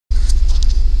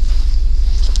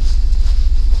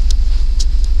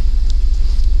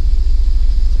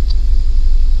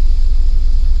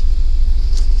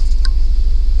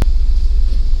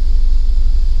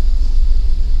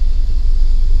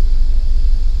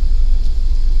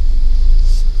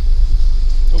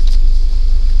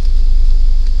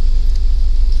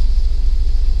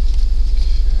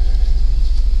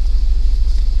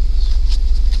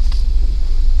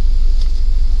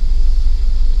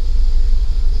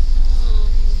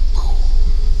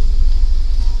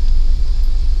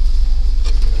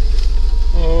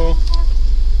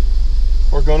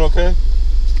going okay?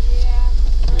 Yeah.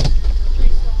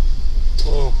 Pretty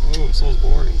slow. Slow. Ooh, slow's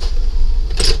boring.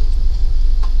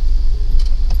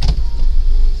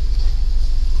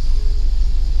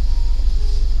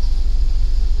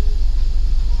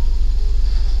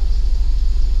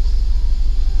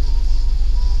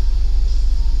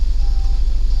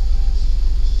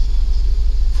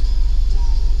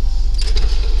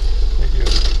 Thank you.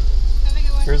 Have a good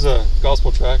one. Here's a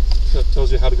gospel tract that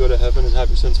tells you how to go to heaven and have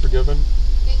your sins forgiven.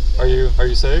 Are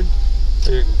you saved?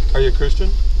 Are you a Christian?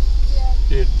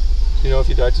 Yeah. Do you know if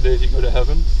you die today if you go to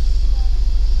heaven?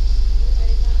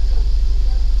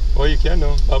 Well, you can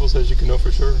know. The Bible says you can know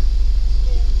for sure.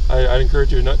 I'd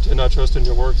encourage you to not trust in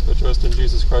your works, but trust in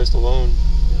Jesus Christ alone.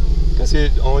 Because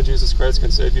only Jesus Christ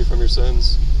can save you from your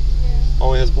sins.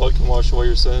 Only His blood can wash away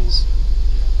your sins.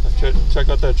 Check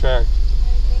out that tract.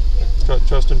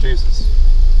 Trust in Jesus.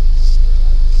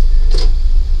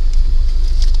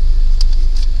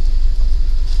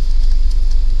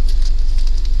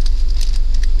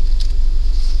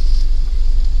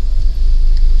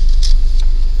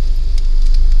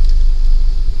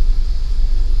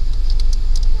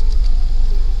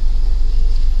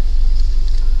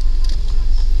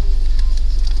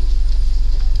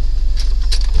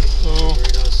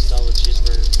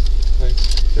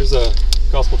 Here's a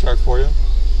gospel tract for you.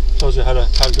 Tells you how to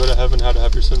go to heaven, how to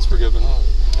have your sins forgiven. Oh,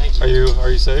 thank you. Are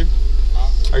you saved?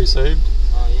 Huh? Are you saved?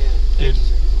 Oh, yeah.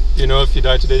 Do you know if you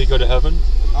die today you go to heaven?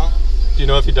 Huh? Do you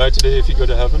know if you die today if you go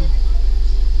to heaven?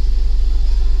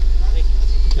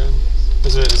 Yeah.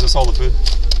 Is this all the food?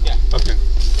 Yeah. Okay.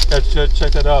 Yeah,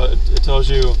 check that out. It tells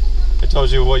you how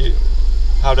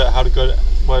to go to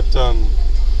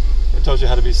it tells you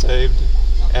how to be saved,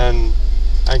 and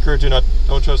I encourage you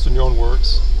don't trust in your own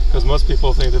works, because most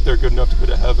people think that they're good enough to go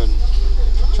to heaven.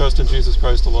 Trust in Jesus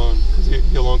Christ alone, because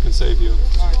He alone can save you.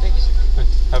 All right, thank you, sir.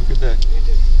 Have a good day.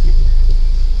 You too.